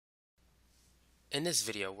In this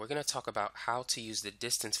video, we're going to talk about how to use the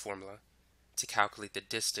distance formula to calculate the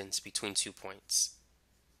distance between 2 points.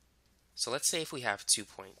 So let's say if we have 2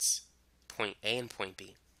 points, point A and point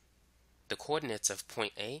B. The coordinates of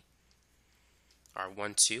point A are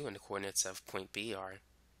 1, 2, and the coordinates of point B are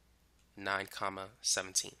 9,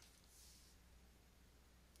 17.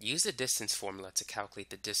 Use the distance formula to calculate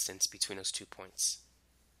the distance between those 2 points.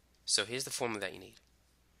 So here's the formula that you need.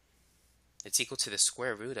 It's equal to the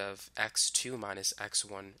square root of x2 minus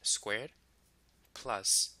x1 squared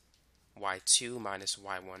plus y2 minus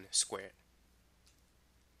y1 squared.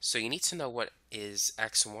 So you need to know what is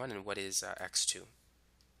x1 and what is x2.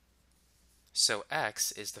 So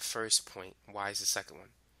x is the first point, y is the second one.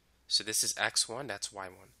 So this is x1, that's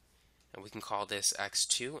y1. And we can call this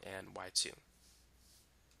x2 and y2.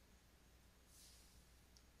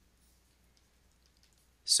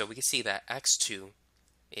 So we can see that x2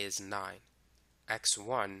 is 9.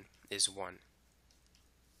 x1 is 1,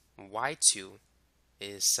 y2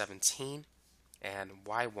 is 17, and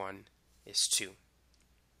y1 is 2.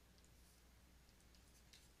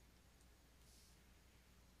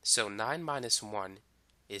 So 9 minus 1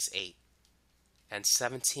 is 8, and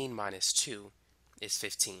 17 minus 2 is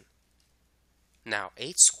 15. Now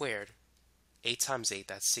 8 squared, 8 times 8,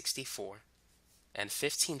 that's 64, and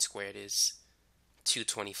 15 squared is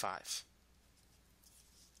 225.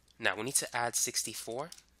 Now we need to add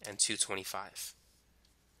 64 and 225.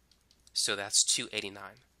 So that's 289.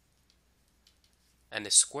 And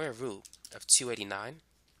the square root of 289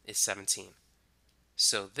 is 17.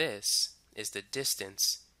 So this is the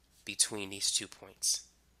distance between these 2 points.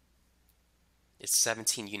 It's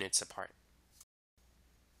 17 units apart.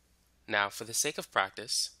 Now for the sake of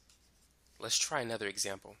practice, let's try another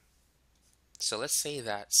example. So let's say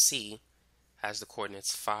that C has the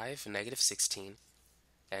coordinates 5, negative 16,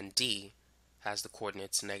 and D has the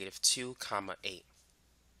coordinates negative 2, 8.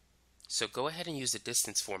 So go ahead and use the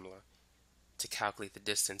distance formula to calculate the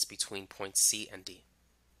distance between points C and D.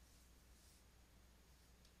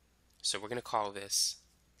 So we're going to call this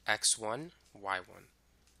x1, y1.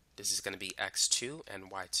 This is going to be x2 and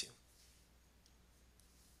y2.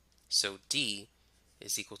 So D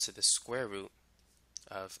is equal to the square root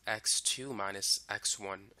of x2 minus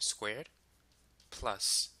x1 squared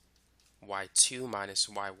plus y2 minus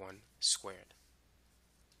y1 squared.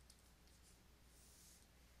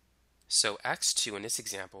 So x2 in this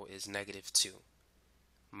example is negative 2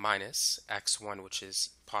 minus x1, which is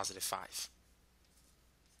positive 5.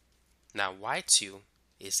 Now y2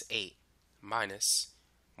 is 8 minus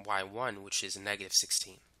y1, which is negative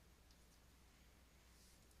 16.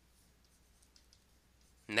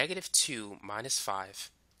 Negative 2 minus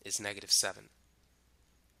 5 is negative 7.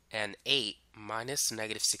 And 8 minus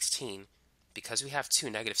negative 16, because we have two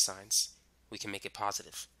negative signs, we can make it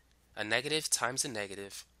positive. A negative times a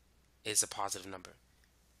negative is a positive number.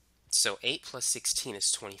 So 8 plus 16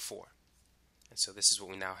 is 24. And so this is what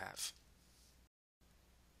we now have.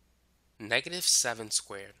 Negative 7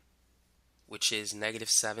 squared, which is negative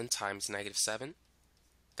 7 times negative 7,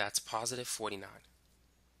 that's positive 49.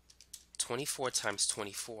 24 times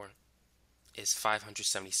 24 is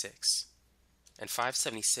 576. And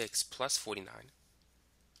 576 plus 49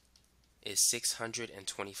 is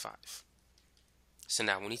 625. So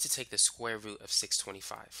now we need to take the square root of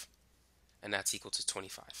 625, and that's equal to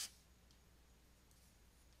 25.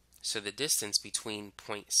 So the distance between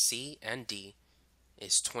point C and D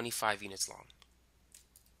is 25 units long.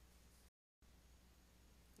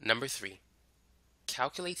 Number 3.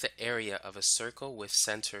 Calculate the area of a circle with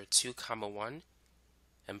center 2, 1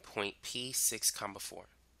 and point P 6, 4.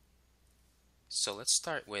 So let's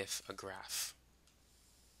start with a graph.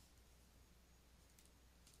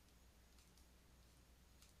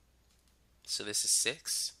 So this is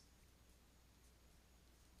 6,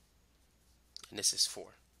 and this is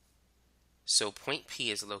 4. So point P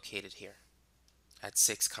is located here at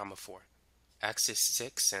 6, 4. X is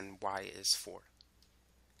 6 and Y is 4.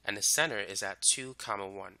 And the center is at 2,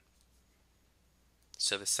 1.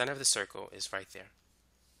 So the center of the circle is right there.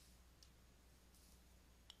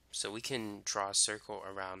 So we can draw a circle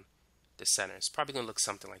around the center. It's probably going to look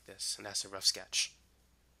something like this, and that's a rough sketch.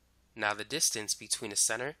 Now the distance between the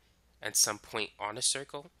center and some point on a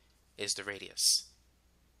circle is the radius.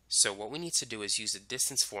 So what we need to do is use the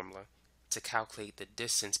distance formula to calculate the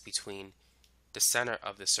distance between the center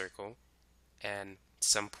of the circle and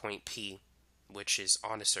some point P, which is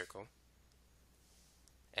on a circle.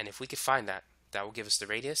 And if we could find that, that will give us the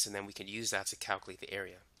radius, and then we can use that to calculate the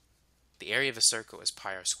area. The area of a circle is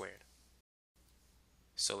pi r squared.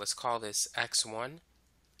 So let's call this x1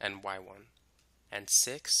 and y1. And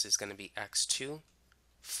 6 is going to be x2,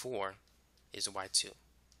 4 is y2.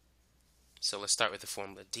 So let's start with the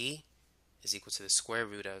formula. D is equal to the square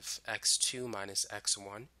root of x2 minus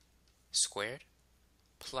x1 squared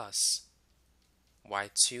plus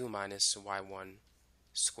y2 minus y1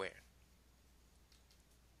 squared.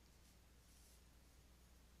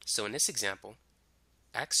 So in this example,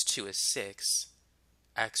 x2 is 6,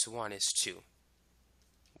 x1 is 2,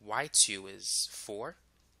 y2 is 4,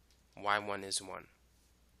 y1 is 1.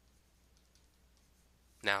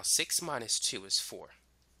 Now 6 minus 2 is 4,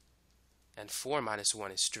 and 4 minus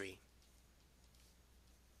 1 is 3.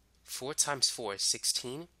 4 times 4 is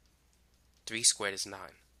 16, 3 squared is 9,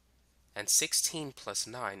 and 16 plus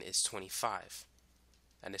 9 is 25,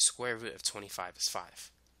 and the square root of 25 is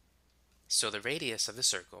 5. So the radius of the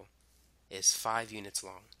circle is 5 units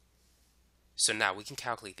long. So now we can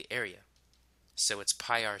calculate the area. So it's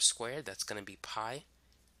pi r squared, that's going to be pi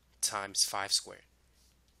times 5 squared.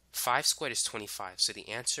 5 squared is 25, so the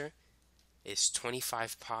answer is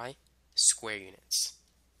 25 pi square units.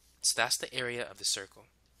 So that's the area of the circle,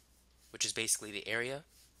 which is basically the area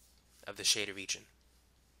of the shaded region.